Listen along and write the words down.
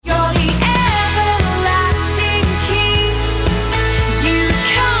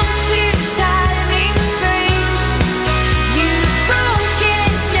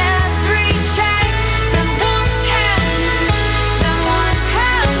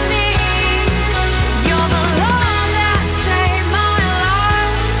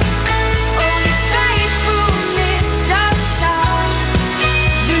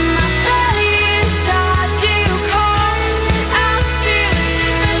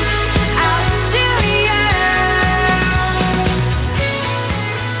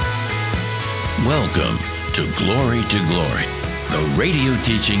Welcome to Glory, the radio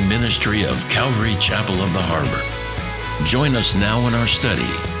teaching ministry of Calvary Chapel of the Harbor. Join us now in our study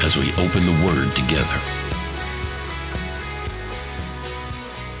as we open the Word together.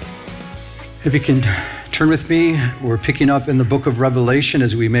 If you can turn with me, we're picking up in the book of Revelation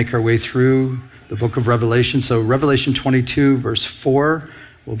as we make our way through the book of Revelation. So Revelation 22, verse 4,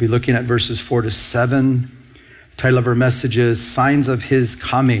 we'll be looking at verses 4 to 7. The title of our message is Signs of His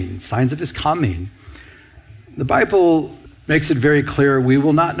Coming. Signs of His Coming. The Bible makes it very clear we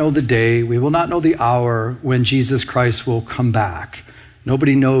will not know the day, we will not know the hour when Jesus Christ will come back.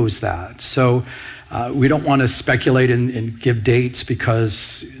 Nobody knows that. So we don't want to speculate and give dates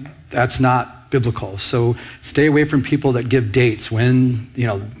because that's not biblical. So stay away from people that give dates when,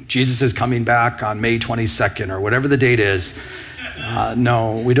 Jesus is coming back on May 22nd or whatever the date is.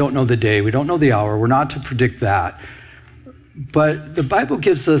 No, we don't know the day. We don't know the hour. We're not to predict that. But the Bible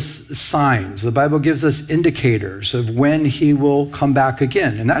gives us signs. The Bible gives us indicators of when he will come back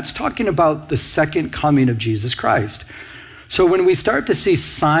again. And that's talking about the second coming of Jesus Christ. So when we start to see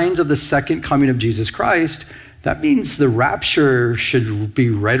signs of the second coming of Jesus Christ, that means the rapture should be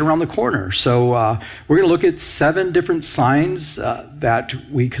right around the corner. So we're going to look at 7 different signs that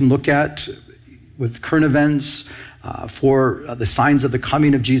we can look at with current events for the signs of the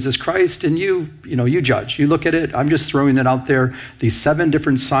coming of Jesus Christ. And you judge. You look at it. I'm just throwing that out there, these 7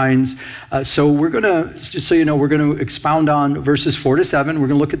 different signs. So we're going to, just so you know, we're going to expound on verses 4 to 7. We're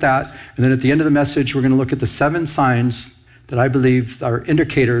going to look at that. And then at the end of the message, we're going to look at the 7 signs that I believe are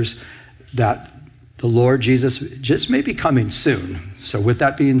indicators that the Lord Jesus just may be coming soon. So with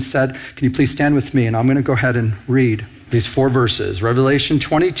that being said, can you please stand with me? And I'm going to go ahead and read these 4 verses. Revelation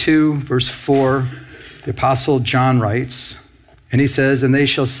 22, verse 4, the Apostle John writes, and he says, and they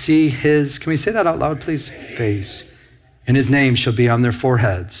shall see his, can we say that out loud, please? Face. And his name shall be on their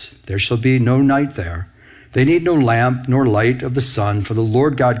foreheads. There shall be no night there. They need no lamp nor light of the sun, for the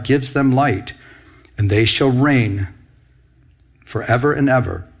Lord God gives them light, and they shall reign forever and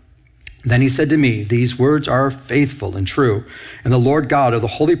ever. Then he said to me, these words are faithful and true. And the Lord God of the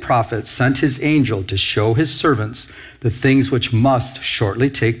holy prophets sent his angel to show his servants the things which must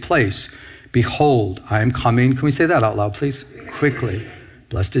shortly take place. Behold, I am coming. Can we say that out loud, please? Quickly.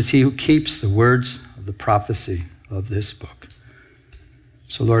 Blessed is he who keeps the words of the prophecy of this book.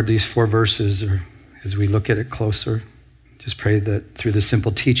 So Lord, these 4 verses are, as we look at it closer, just pray that through the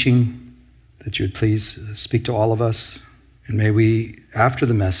simple teaching that you would please speak to all of us. And may we, after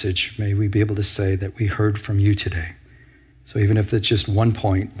the message, may we be able to say that we heard from you today. So even if it's just one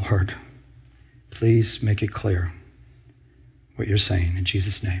point, Lord, please make it clear what you're saying. In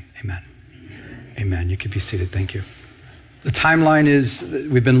Jesus' name, amen. Amen. You can be seated. Thank you. The timeline is,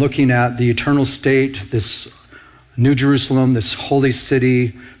 we've been looking at the eternal state, this New Jerusalem, this holy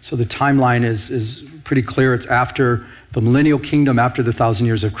city. So the timeline is pretty clear. It's after the millennial kingdom, after the 1,000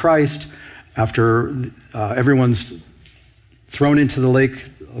 years of Christ, after everyone's thrown into the lake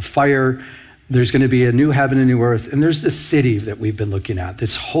of fire. There's going to be a new heaven and new earth. And there's this city that we've been looking at,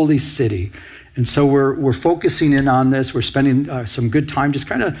 this holy city. And so we're focusing in on this. We're spending some good time just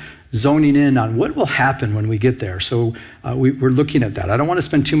kind of zoning in on what will happen when we get there. So we're looking at that. I don't want to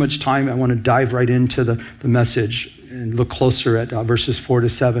spend too much time. I want to dive right into the message and look closer at verses 4 to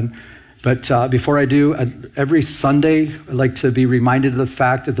 7. But before I do, every Sunday, I like to be reminded of the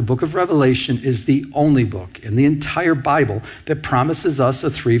fact that the book of Revelation is the only book in the entire Bible that promises us a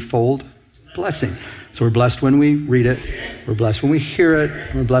threefold blessing. So we're blessed when we read it, we're blessed when we hear it,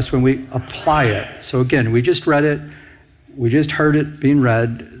 and we're blessed when we apply it. So again, we just read it, we just heard it being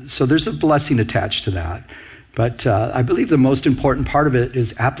read, so there's a blessing attached to that. But I believe the most important part of it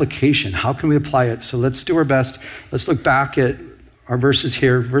is application. How can we apply it? So let's do our best. Let's look back at our verses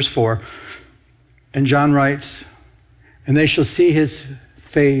here, verse 4. And John writes, and they shall see his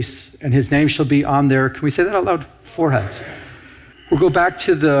face, and his name shall be on their, can we say that out loud? Foreheads. We'll go back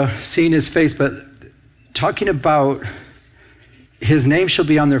to the seeing his face, but talking about his name shall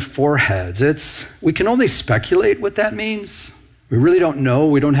be on their foreheads. We can only speculate what that means. We really don't know.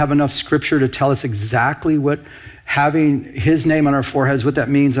 We don't have enough scripture to tell us exactly what having his name on our foreheads, what that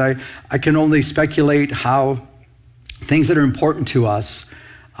means. I can only speculate how things that are important to us,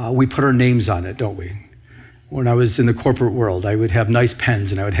 we put our names on it, don't we? When I was in the corporate world, I would have nice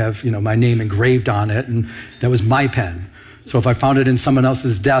pens and I would have, my name engraved on it, and that was my pen. So if I found it in someone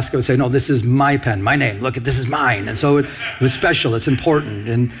else's desk, I would say, no, this is my pen, my name. Look, this is mine. And so it was special. It's important.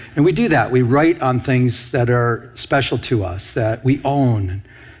 And we do that. We write on things that are special to us, that we own.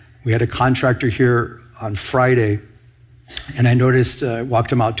 We had a contractor here on Friday And I noticed,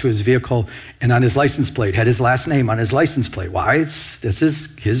 walked him out to his vehicle, and on his license plate, had his last name on his license plate. Why? This is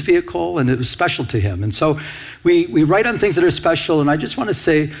his vehicle, and it was special to him. And so we write on things that are special, and I just want to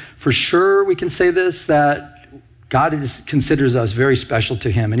say, for sure we can say this, that God considers us very special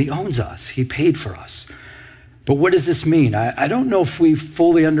to him, and he owns us. He paid for us. But what does this mean? I don't know if we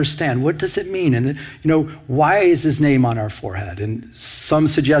fully understand. What does it mean? And, why is his name on our forehead? And some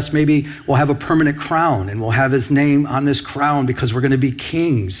suggest maybe we'll have a permanent crown and we'll have his name on this crown because we're going to be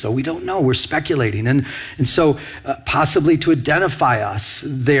kings. So we don't know. We're speculating. And so possibly to identify us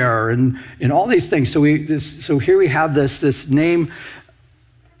there and all these things. So here we have this name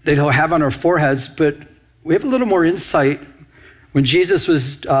that he'll have on our foreheads, but we have a little more insight. When Jesus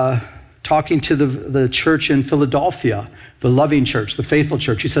was talking to the church in Philadelphia, the loving church, the faithful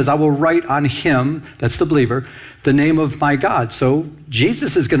church, he says, I will write on him, that's the believer, the name of my God. So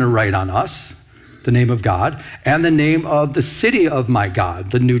Jesus is going to write on us the name of God and the name of the city of my God,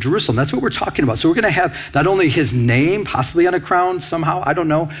 the New Jerusalem. That's what we're talking about. So we're going to have not only his name, possibly on a crown somehow, I don't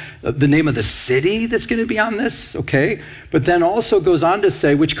know, the name of the city that's going to be on this, okay? But then also goes on to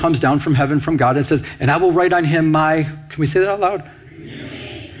say, which comes down from heaven from God, and says, and I will write on him can we say that out loud?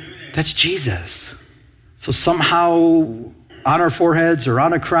 That's Jesus. So somehow on our foreheads or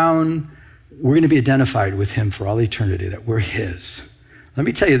on a crown, we're going to be identified with him for all eternity, that we're his. Let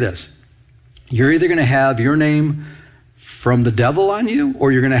me tell you this. You're either going to have your name from the devil on you,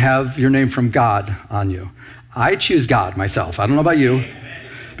 or you're going to have your name from God on you. I choose God myself. I don't know about you.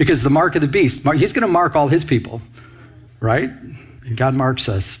 Because the mark of the beast, he's going to mark all his people, right? And God marks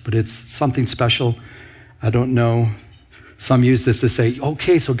us, but it's something special. I don't know. Some use this to say,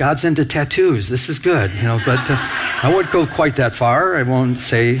 okay, so God's into tattoos. This is good, but I won't go quite that far. I won't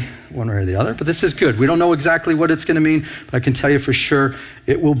say one way or the other, but this is good. We don't know exactly what it's going to mean, but I can tell you for sure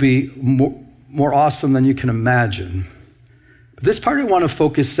it will be more awesome than you can imagine. But this part I want to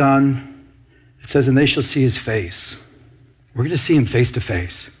focus on, it says, and they shall see his face. We're going to see him face to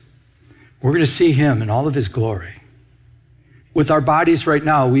face. We're going to see him in all of his glory. With our bodies right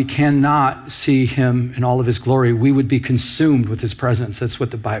now, we cannot see him in all of his glory. We would be consumed with his presence. That's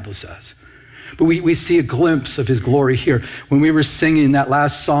what the Bible says. But we see a glimpse of his glory here. When we were singing that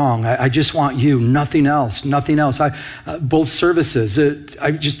last song, I just want you, nothing else, nothing else. Both services,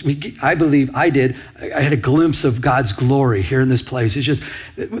 I believe I did. I had a glimpse of God's glory here in this place. It's just,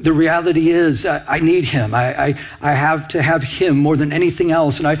 the reality is I need him. I have to have him more than anything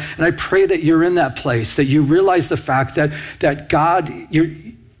else. And I pray that you're in that place, that you realize the fact that God,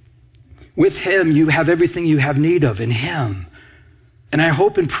 with him, you have everything you have need of in him. And I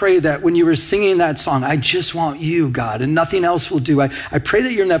hope and pray that when you were singing that song, I just want you, God, and nothing else will do. I pray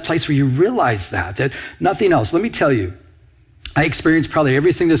that you're in that place where you realize that nothing else. Let me tell you, I experienced probably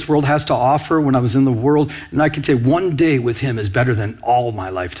everything this world has to offer when I was in the world. And I can say one day with him is better than all my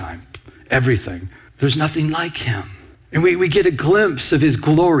lifetime. Everything. There's nothing like him. And we get a glimpse of his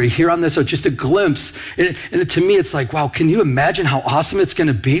glory here on this earth, just a glimpse. And to me, it's like, wow, can you imagine how awesome it's going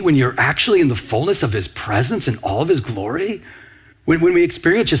to be when you're actually in the fullness of his presence and all of his glory? When we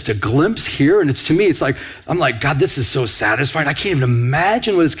experience just a glimpse here, and to me, it's like, I'm like, God, this is so satisfying. I can't even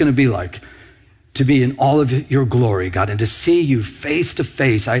imagine what it's going to be like to be in all of your glory, God, and to see you face to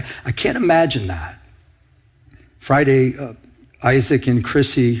face. I can't imagine that. Friday, Isaac and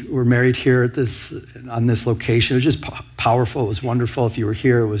Chrissy were married here on this location. It was just powerful. It was wonderful. If you were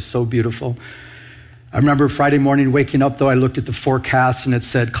here, it was so beautiful. I remember Friday morning waking up, though, I looked at the forecast and it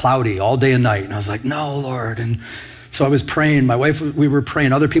said cloudy all day and night. And I was like, no, Lord. And so I was praying. My wife, we were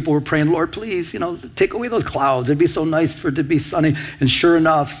praying. Other people were praying, Lord, please, take away those clouds. It'd be so nice for it to be sunny. And sure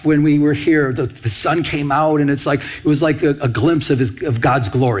enough, when we were here, the sun came out, and it was like a glimpse of God's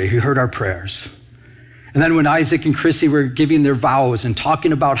glory. He heard our prayers. And then when Isaac and Chrissy were giving their vows and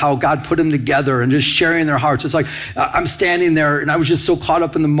talking about how God put them together and just sharing their hearts, it's like I'm standing there and I was just so caught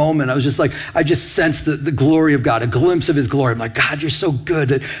up in the moment. I was just like, I just sensed the glory of God, a glimpse of his glory. I'm like, God, you're so good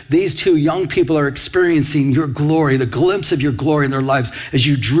that these two young people are experiencing your glory, the glimpse of your glory in their lives as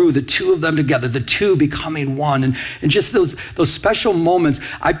you drew the two of them together, the two becoming one. And just those special moments,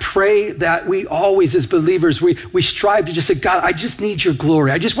 I pray that we always as believers, we strive to just say, God, I just need your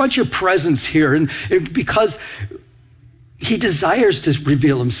glory. I just want your presence here. And because he desires to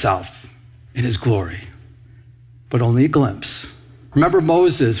reveal himself in his glory, but only a glimpse. Remember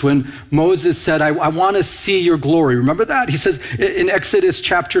Moses, when Moses said, I want to see your glory. Remember that? He says in Exodus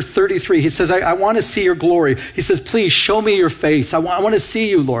chapter 33, he says, I want to see your glory. He says, please show me your face. I want to see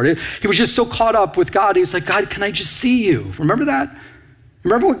you, Lord. He was just so caught up with God. He was like, God, can I just see you? Remember that?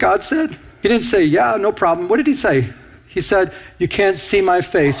 Remember what God said? He didn't say, yeah, no problem. What did he say? He said, you can't see my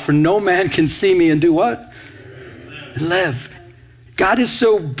face, for no man can see me and do what? and live. God is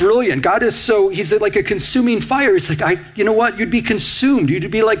so brilliant. He's like a consuming fire. He's like, you know what? You'd be consumed.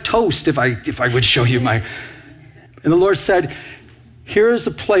 You'd be like toast if I would show you my. And the Lord said, here is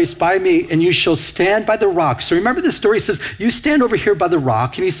a place by me, and you shall stand by the rock. So remember this story. He says, you stand over here by the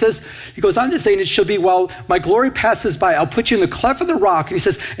rock. And he goes on to say, and it shall be while my glory passes by, I'll put you in the cleft of the rock. And he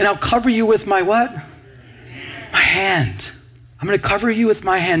says, and I'll cover you with my what? My hand. I'm going to cover you with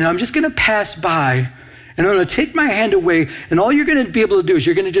my hand. And I'm just going to pass by. And I'm going to take my hand away, and all you're going to be able to do is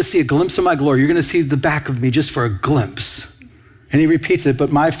you're going to just see a glimpse of my glory. You're going to see the back of me just for a glimpse. And he repeats it,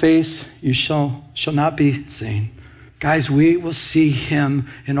 but my face you shall not be seen. Guys, we will see him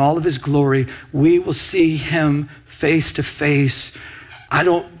in all of his glory. We will see him face to face. I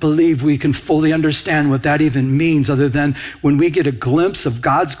don't believe we can fully understand what that even means other than when we get a glimpse of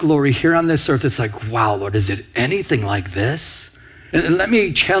God's glory here on this earth, it's like, wow, Lord, is it anything like this? And let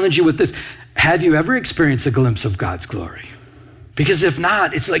me challenge you with this. Have you ever experienced a glimpse of God's glory? Because if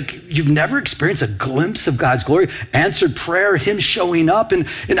not, it's like you've never experienced a glimpse of God's glory, answered prayer, him showing up. And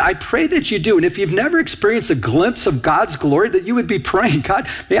I pray that you do. And if you've never experienced a glimpse of God's glory, that you would be praying, God,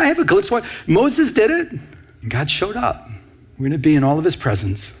 may I have a glimpse of what? Moses did it, and God showed up. We're going to be in all of his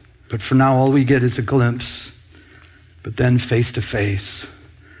presence. But for now, all we get is a glimpse. But then face to face.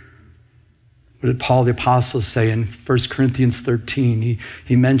 What did Paul the Apostle say in 1 Corinthians 13?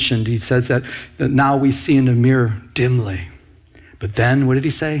 He says that now we see in a mirror dimly. But then, what did he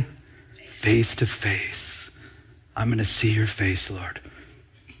say? Face to face. I'm going to see your face, Lord.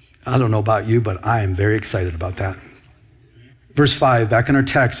 I don't know about you, but I am very excited about that. Verse 5, back in our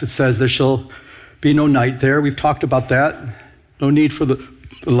text, it says, there shall be no night there. We've talked about that. No need for the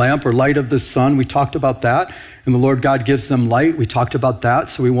lamp or light of the sun. We talked about that. And the Lord God gives them light. We talked about that,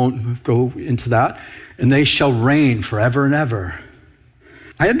 so we won't go into that. And they shall reign forever and ever.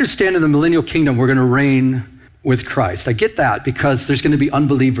 I understand in the millennial kingdom, we're going to reign with Christ. I get that because there's going to be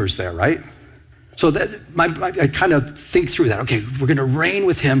unbelievers there, right? So I kind of think through that. Okay, we're going to reign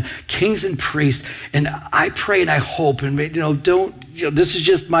with him, kings and priests. And I pray and I hope, and this is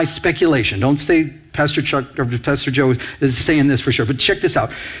just my speculation. Don't say Pastor Chuck or Pastor Joe is saying this for sure, but check this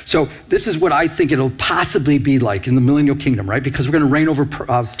out. So this is what I think it'll possibly be like in the millennial kingdom, right? Because we're going to reign over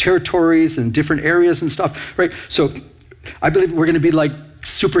territories and different areas and stuff, right? So I believe we're going to be like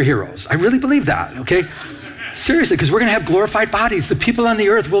superheroes. I really believe that, okay? Seriously, because we're going to have glorified bodies. The people on the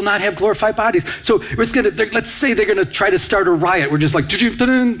earth will not have glorified bodies. So let's say they're going to try to start a riot. We're just like,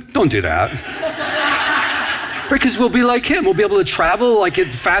 don't do that. Because we'll be like him. We'll be able to travel like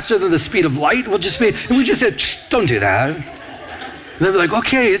it faster than the speed of light. We just said, don't do that. And they'll be like,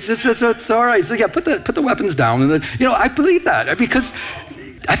 okay, it's all right. So yeah, put the weapons down. And then, I believe that because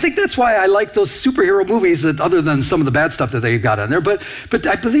I think that's why I like those superhero movies other than some of the bad stuff that they've got on there. But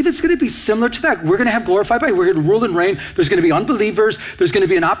I believe it's going to be similar to that. We're going to have glorified body. We're going to rule and reign. There's going to be unbelievers. There's going to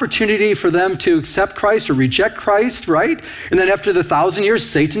be an opportunity for them to accept Christ or reject Christ, right? And then after the 1,000 years,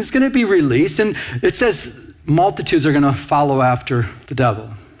 Satan's going to be released. And it says multitudes are going to follow after the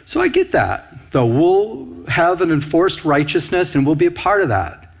devil. So I get that, though. We'll have an enforced righteousness and we'll be a part of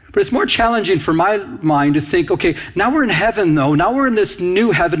that. But it's more challenging for my mind to think, okay, now we're in heaven though. Now we're in this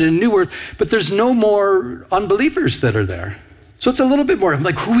new heaven and new earth, but there's no more unbelievers that are there. So it's a little bit more, I'm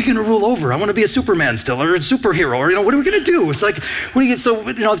like, who are we going to rule over? I want to be a Superman still or a superhero or, what are we going to do? It's like,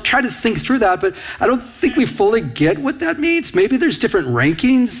 try to think through that, but I don't think we fully get what that means. Maybe there's different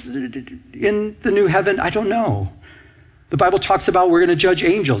rankings in the new heaven. I don't know. The Bible talks about we're going to judge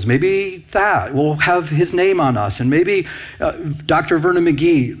angels. Maybe that will have his name on us. And maybe Dr. Vernon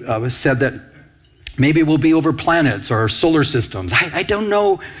McGee said that maybe we'll be over planets or solar systems. I don't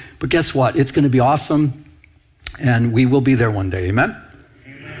know. But guess what? It's going to be awesome. And we will be there one day. Amen?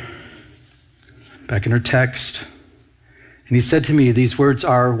 Amen. Back in our text. And he said to me, these words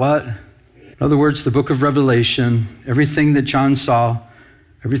are what? In other words, the book of Revelation, everything that John saw,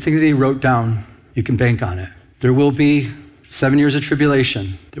 everything that he wrote down, you can bank on it. There will be 7 years of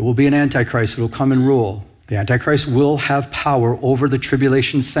tribulation. There will be an Antichrist that will come and rule. The Antichrist will have power over the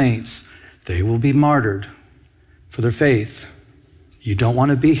tribulation saints. They will be martyred for their faith. You don't want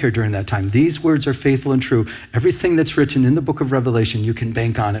to be here during that time. These words are faithful and true. Everything that's written in the book of Revelation, you can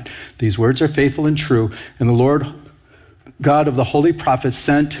bank on it. These words are faithful and true. And the Lord God of the holy prophets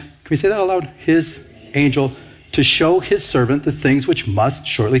sent, can we say that out loud? His angel to show his servant the things which must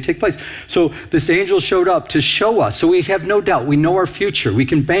shortly take place. So this angel showed up to show us. So we have no doubt. We know our future. We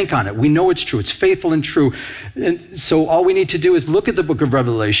can bank on it. We know it's true. It's faithful and true. And so all we need to do is look at the book of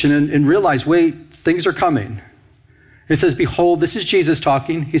Revelation and realize, wait, things are coming. It says, behold, this is Jesus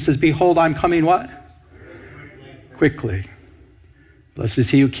talking. He says, behold, I'm coming what? Quickly. Blessed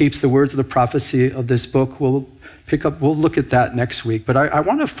is he who keeps the words of the prophecy of this book. Will we'll look at that next week. But I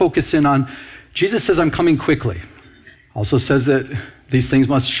want to focus in on, Jesus says, I'm coming quickly. Also says that these things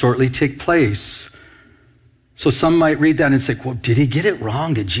must shortly take place. So some might read that and say, well, did he get it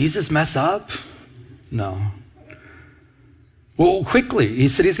wrong? Did Jesus mess up? No. Well, quickly. He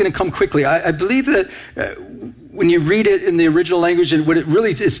said he's going to come quickly. I believe that when you read it in the original language, and what it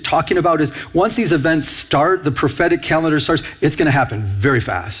really is talking about is once these events start, the prophetic calendar starts, it's going to happen very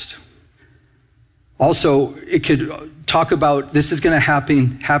fast. Also, it could talk about this is going to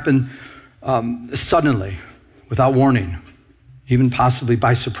happen suddenly, without warning, even possibly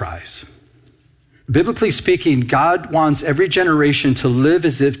by surprise. Biblically speaking, God wants every generation to live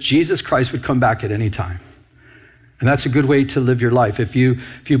as if Jesus Christ would come back at any time. And that's a good way to live your life, if you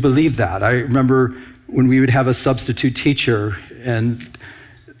believe that. I remember when we would have a substitute teacher, and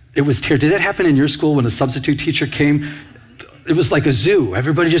it was terrible. Did that happen in your school when a substitute teacher came? It was like a zoo.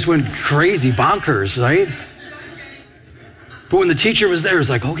 Everybody just went crazy, bonkers, right? But when the teacher was there, it was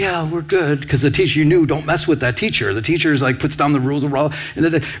like, oh yeah, we're good. Because the teacher, you knew, don't mess with that teacher. The teacher is like, puts down the rules. And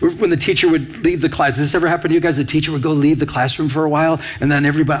then when the teacher would leave the class, did this ever happen to you guys? The teacher would go leave the classroom for a while. And then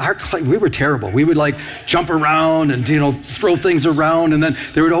we were terrible. We would like jump around and, throw things around. And then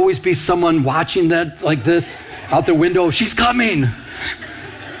there would always be someone watching that like this out the window. She's coming.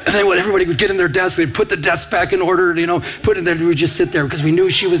 And then when everybody would get in their desk, they'd put the desk back in order, put it there. We would just sit there because we knew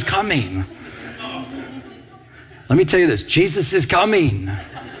she was coming. Let me tell you this, Jesus is coming.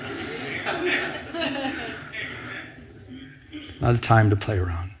 It's not a time to play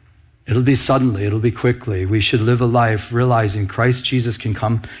around. It'll be suddenly, it'll be quickly. We should live a life realizing Christ Jesus can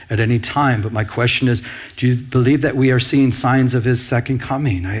come at any time. But my question is, do you believe that we are seeing signs of his second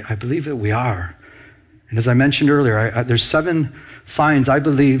coming? I believe that we are. And as I mentioned earlier, there's 7 signs I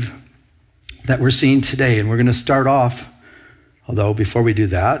believe that we're seeing today. And we're going to start off. Although before we do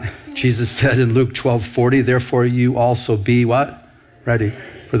that, Jesus said in Luke 12:40, therefore you also be what? Ready.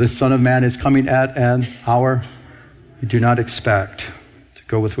 For the Son of Man is coming at an hour you do not expect, to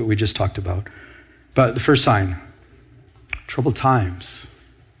go with what we just talked about. But the first sign, troubled times.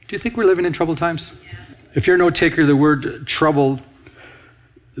 Do you think we're living in troubled times? Yeah. If you're a note taker, the word troubled,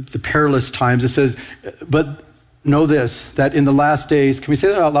 the perilous times, it says, but know this, that in the last days, can we say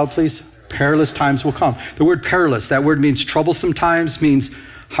that out loud, please? Perilous times will come. The word perilous, that word means troublesome times, means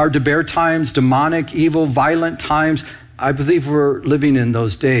hard to bear times, demonic, evil, violent times. I believe we're living in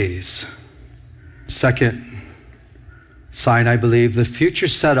those days. Second sign, I believe, the future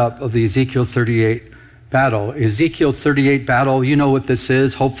setup of the Ezekiel 38 battle. Ezekiel 38 battle, you know what this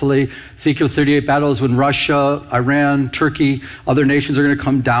is, hopefully. Ezekiel 38 battle is when Russia, Iran, Turkey, other nations are going to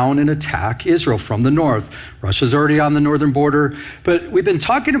come down and attack Israel from the north. Russia's already on the northern border, but we've been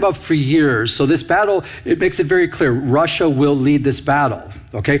talking about for years. So this battle, it makes it very clear, Russia will lead this battle,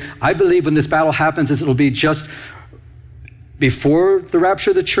 okay? I believe when this battle happens, it'll be just before the rapture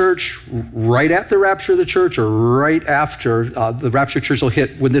of the church, right at the rapture of the church, or right after the rapture of the church will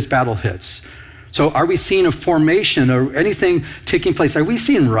hit when this battle hits. So are we seeing a formation or anything taking place? Are we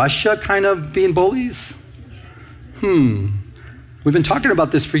seeing Russia kind of being bullies? We've been talking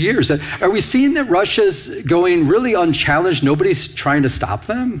about this for years. Are we seeing that Russia's going really unchallenged? Nobody's trying to stop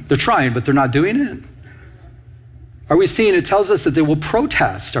them? They're trying, but they're not doing it. Are we seeing, it tells us that they will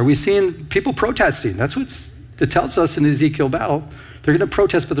protest. Are we seeing people protesting? That's what it tells us in the Ezekiel battle. They're going to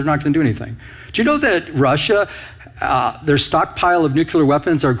protest, but they're not going to do anything. Do you know that Russia, their stockpile of nuclear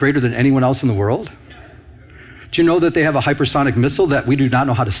weapons are greater than anyone else in the world? Do you know that they have a hypersonic missile that we do not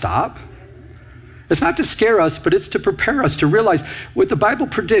know how to stop? It's not to scare us, but it's to prepare us to realize what the Bible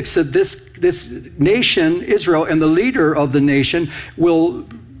predicts, that this nation, Israel, and the leader of the nation will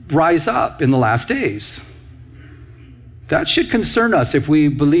rise up in the last days. That should concern us if we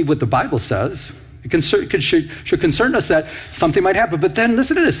believe what the Bible says. It should concern us that something might happen. But then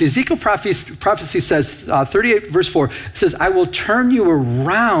listen to this. The Ezekiel prophecy says, 38 verse 4, it says, I will turn you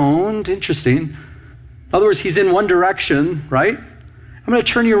around. Interesting. In other words, he's in one direction, right? I'm going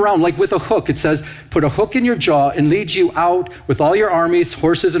to turn you around like with a hook. It says, put a hook in your jaw and lead you out with all your armies,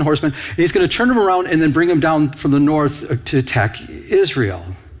 horses and horsemen. And he's going to turn them around and then bring them down from the north to attack Israel.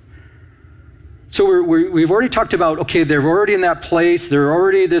 So we've already talked about, okay, they're already in that place. They're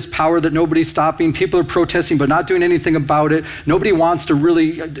already this power that nobody's stopping. People are protesting, but not doing anything about it. Nobody wants to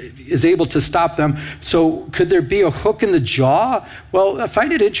really, is able to stop them. So could there be a hook in the jaw? Well, I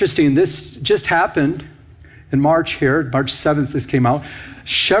find it interesting. This just happened in March here, March 7th, this came out.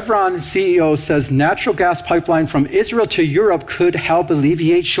 Chevron CEO says natural gas pipeline from Israel to Europe could help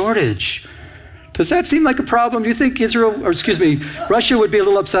alleviate shortage. Does that seem like a problem? Do you think Russia would be a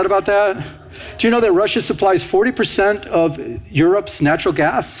little upset about that? Do you know that Russia supplies 40% of Europe's natural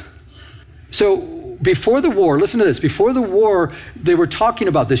gas? So before the war, listen to this, before the war, they were talking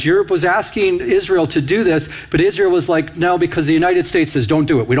about this. Europe was asking Israel to do this, but Israel was like, no, because the United States says, don't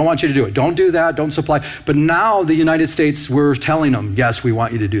do it. We don't want you to do it. Don't do that. Don't supply. But now the United States were telling them, yes, we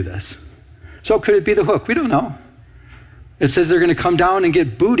want you to do this. So could it be the hook? We don't know. It says they're going to come down and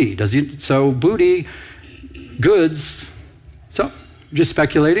get booty. So booty, goods. So just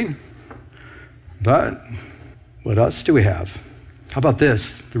speculating. But what else do we have? How about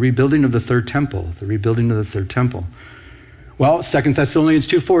this? The rebuilding of the third temple. The rebuilding of the third temple. Well, 2 Thessalonians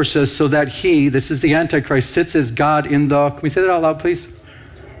 2:4 says, so that he, this is the Antichrist, sits as God in the, can we say that out loud, please?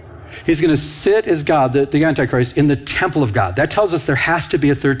 He's going to sit as God, the Antichrist, in the temple of God. That tells us there has to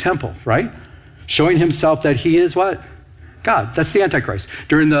be a third temple, right? Showing himself that he is what? God. That's the Antichrist.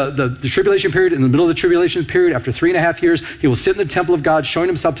 During the tribulation period, in the middle of the tribulation period, after 3.5 years, he will sit in the temple of God, showing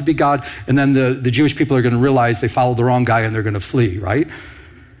himself to be God, and then the Jewish people are going to realize they followed the wrong guy and they're going to flee, right?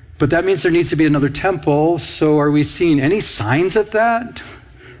 But that means there needs to be another temple. So are we seeing any signs of that?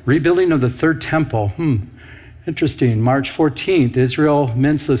 Rebuilding of the third temple. Interesting. March 14th, Israel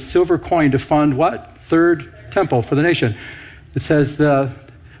mints a silver coin to fund what? Third temple for the nation. It says the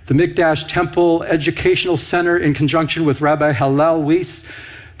Mikdash Temple Educational Center, in conjunction with Rabbi Hillel Weiss,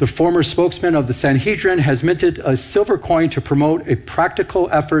 the former spokesman of the Sanhedrin, has minted a silver coin to promote a practical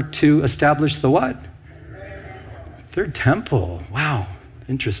effort to establish the what? Third temple. Wow.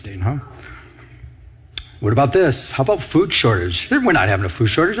 Interesting, huh? What about this? How about food shortage? We're not having a food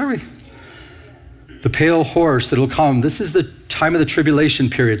shortage, are we? The pale horse that will come. This is the time of the tribulation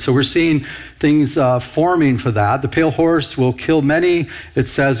period. So we're seeing things forming for that. The pale horse will kill many, it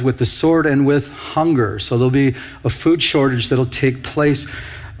says, with the sword and with hunger. So there'll be a food shortage that'll take place.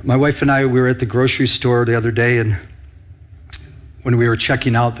 My wife and I, we were at the grocery store the other day, and when we were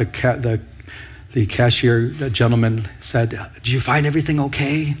checking out, the cashier gentleman said, "Did you find everything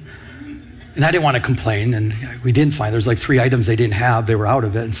okay?" And I didn't want to complain, and we didn't find. There's like 3 items they didn't have. They were out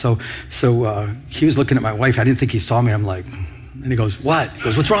of it. And so he was looking at my wife. I didn't think he saw me. I'm like, and he goes, "What?" He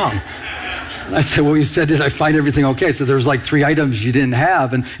goes, "What's wrong?" And I said, "Well, you said, did I find everything okay?" So there's like 3 items you didn't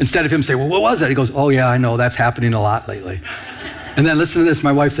have. And instead of him saying, "Well, what was that?" He goes, "Oh yeah, I know. That's happening a lot lately." And then listen to this.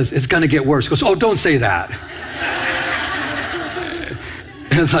 My wife says, "It's going to get worse." He goes, "Oh, don't say that."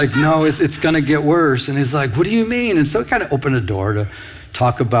 And it's like, no, it's going to get worse. And he's like, "What do you mean?" And so it kind of opened a door to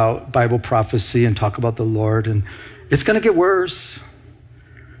talk about Bible prophecy and talk about the Lord. And it's going to get worse.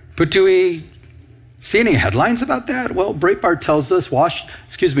 But do we see any headlines about that? Well, Breitbart tells us,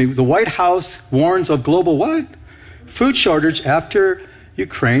 the White House warns of global what? Food shortage after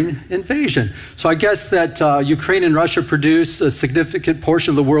Ukraine invasion. So I guess that Ukraine and Russia produce a significant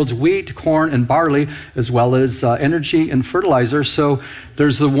portion of the world's wheat, corn, and barley, as well as energy and fertilizer. So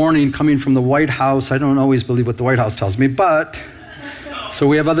there's the warning coming from the White House. I don't always believe what the White House tells me, but so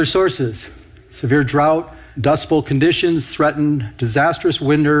we have other sources. Severe drought, Dust Bowl conditions threaten disastrous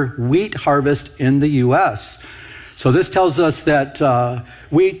winter wheat harvest in the U.S. So this tells us that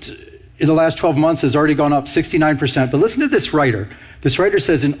wheat in the last 12 months has already gone up 69%. But listen to this writer. This writer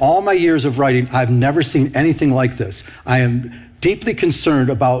says, "In all my years of writing, I've never seen anything like this. I am deeply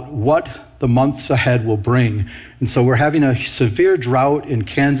concerned about what the months ahead will bring." And so we're having a severe drought in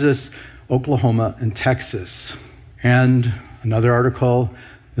Kansas, Oklahoma, and Texas. And another article,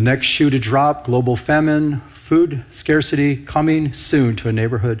 the next shoe to drop, global famine, food scarcity coming soon to a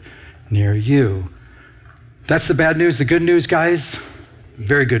neighborhood near you. That's the bad news. The good news, guys,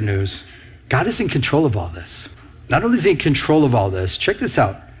 very good news. God is in control of all this. Not only is he in control of all this, check this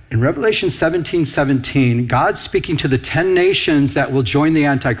out. In Revelation 17:17, God's speaking to the 10 nations that will join the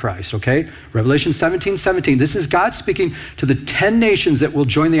Antichrist, okay? Revelation 17:17. This is God speaking to the 10 nations that will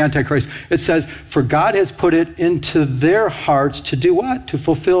join the Antichrist. It says, "For God has put it into their hearts to do what? To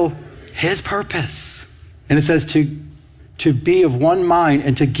fulfill his purpose." And it says to be of one mind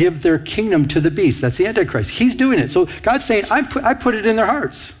and to give their kingdom to the beast. That's the Antichrist. He's doing it. So God's saying, I put it in their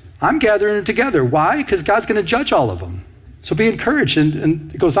hearts. I'm gathering it together. Why? Because God's going to judge all of them. So be encouraged.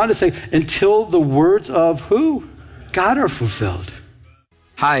 And it goes on to say, until the words of who? God are fulfilled.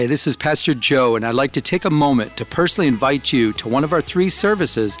 Hi, this is Pastor Joe, and I'd like to take a moment to personally invite you to one of our 3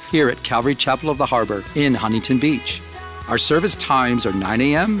 services here at Calvary Chapel of the Harbor in Huntington Beach. Our service times are 9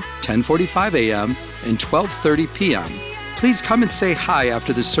 a.m., 10:45 a.m., and 12:30 p.m. Please come and say hi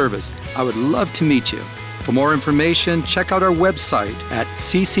after the service. I would love to meet you. For more information, check out our website at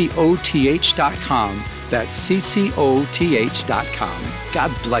ccoth.com. That's ccoth.com.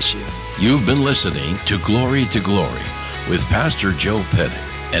 God bless you. You've been listening to Glory with Pastor Joe Pettit,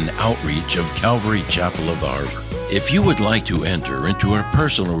 an outreach of Calvary Chapel of the Harbor. If you would like to enter into a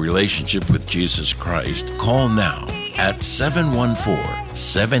personal relationship with Jesus Christ, call now at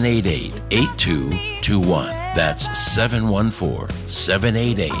 714-788-8200. 8221. That's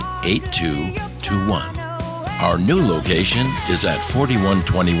 714-788-8221. Our new location is at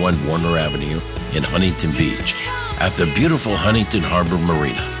 4121 Warner Avenue in Huntington Beach at the beautiful Huntington Harbor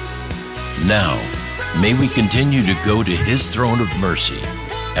Marina. Now, may we continue to go to His throne of mercy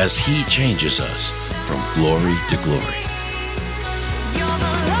as He changes us from glory to glory.